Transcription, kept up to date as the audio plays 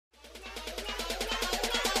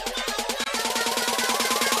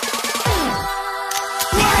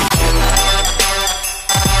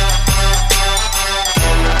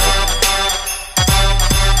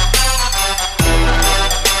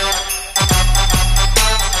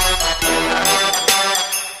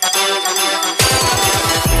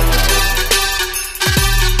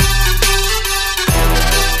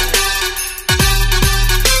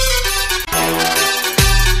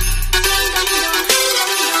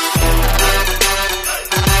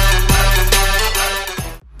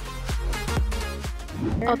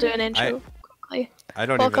I'll do an intro quickly. I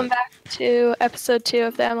don't Welcome even... back to episode 2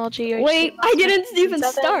 of the MLG UHC. Wait, I didn't even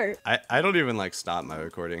start. I don't even like stop my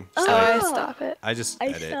recording. So So I stop it. I just I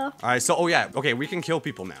edit. stopped. All right, so okay, we can kill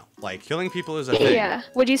people now. Like killing people is a thing. Yeah.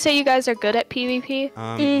 Would you say you guys are good at PvP?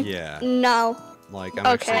 Yeah. No. Like I'm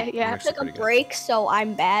Okay, actually, yeah. I'm I actually took a pretty good. break, so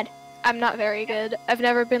I'm bad. I'm not very good. I've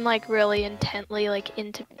never been like really intently like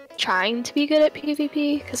into trying to be good at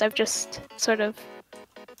PvP because I've just sort of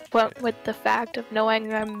went with the fact of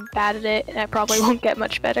knowing I'm bad at it and I probably won't get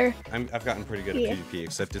much better. I've gotten pretty good at Yeah. PvP,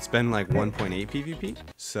 except it's been like 1.8 PvP.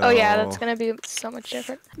 So Oh yeah, that's gonna be so much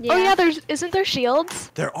different. Yeah. Oh yeah, isn't there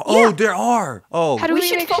shields? There are. Oh, there are. Oh, How do We we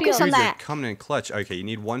should make focus shields? on dudes are that. coming in clutch. Okay, you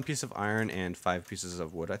need 1 piece of iron and 5 pieces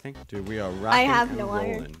of wood, I think. Dude, we are rocking I have and no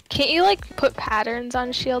iron. rolling. Can't you like put patterns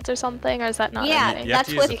on shields or something, or is that not Yeah, a thing? You have that's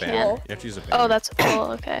to use what's a banner. cool. You have to use a banner. Oh, that's cool.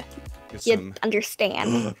 Okay. Get You some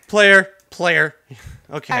understand. player.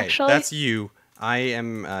 Okay, Actually- that's you. I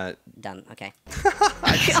am. Done. Okay.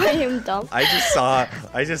 I am dumb. I just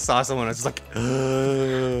saw someone. I was just like,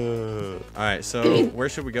 all right. So where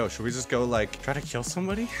should we go? Should we just go like try to kill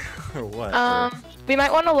somebody, or what? We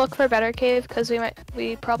might want to look for better cave because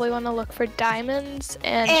we probably want to look for diamonds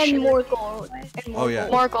and And sugar- more gold. And more Oh, yeah.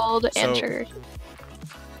 gold. more gold and So- sugar.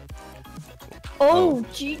 Oh,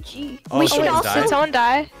 GG. Oh, we so should he also died? Did someone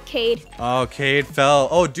die? Cade. Oh, Cade fell.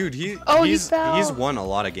 Oh, dude, He he's fell. won a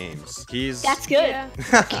lot of games. He's That's good. Yeah.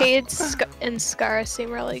 Cade and Scar seem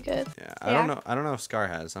really good. Yeah, I don't know if Scar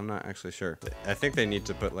has. I'm not actually sure. I think they need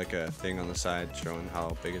to put like a thing on the side showing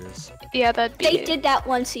how big it is. Yeah, that'd be. They did that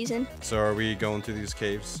one season. So are we going through these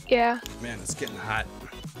caves? Yeah. Man, it's getting hot.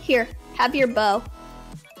 Here, have your bow.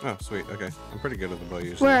 Oh, sweet. Okay, I'm pretty good at the bow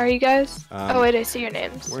usually. Where are you guys? Um, Oh wait, I see your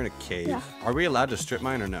names. We're in a cave. Yeah. Are we allowed to strip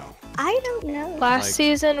mine or no? I don't know. Last like-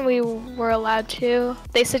 season we were allowed to.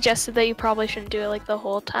 They suggested that you probably shouldn't do it like the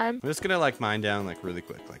whole time. I'm just gonna like mine down like really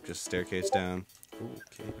quick, like just staircase down. Ooh,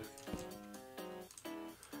 cave.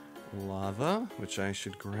 Lava, which I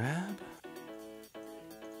should grab.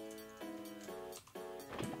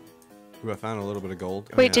 Ooh, I found a little bit of gold.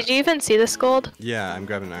 Oh, Wait, yeah. did you even see this gold? Yeah, I'm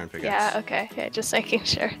grabbing an iron pickaxe. Yeah. Okay. Yeah, just making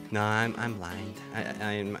sure. No, I'm blind.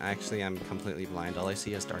 I'm completely blind. All I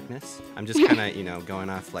see is darkness. I'm just kind of,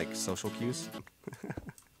 going off like social cues.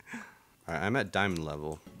 Alright, I'm at diamond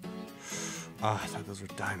level. Ah, I thought those were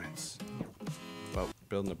diamonds. Well,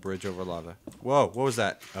 building a bridge over lava. Whoa, what was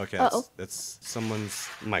that? Okay, that's someone's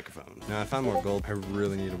microphone. Now I found more gold. I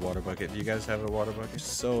really need a water bucket. Do you guys have a water bucket? It's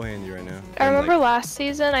so handy right now. I And, remember like, last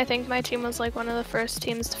season, I think my team was like one of the first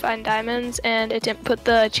teams to find diamonds, and it didn't put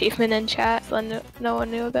the achievement in chat, so no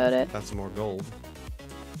one knew about it. found some more gold.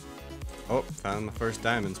 Oh, found my first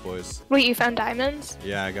diamonds, boys. Wait, you found diamonds?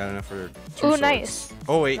 Yeah, I got enough for 2 Ooh, swords. nice.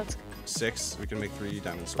 Oh wait, That's- 6. We can make 3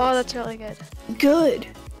 diamond swords. Oh, that's really good. Good.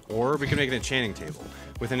 Or we can make an enchanting table.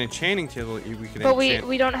 With an enchanting table, we can But enchant...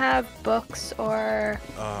 we don't have books or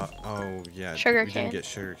oh, yeah. Sugar we cane. didn't get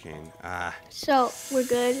sugarcane. Ah. So, we're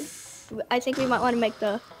good. I think we might want to make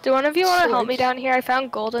the... do one of you want to help me Swords. down here? I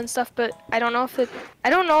found gold and stuff, but I don't know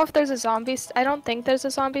if there's a zombie. I don't think there's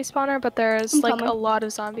a zombie spawner, but there's I'm like coming. a lot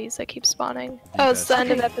of zombies that keep spawning. Oh, it's the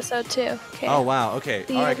end of Okay. episode 2. Okay. Oh, wow. Okay.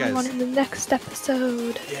 See All right, everyone guys. in the next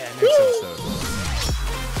episode. Yeah, next episode.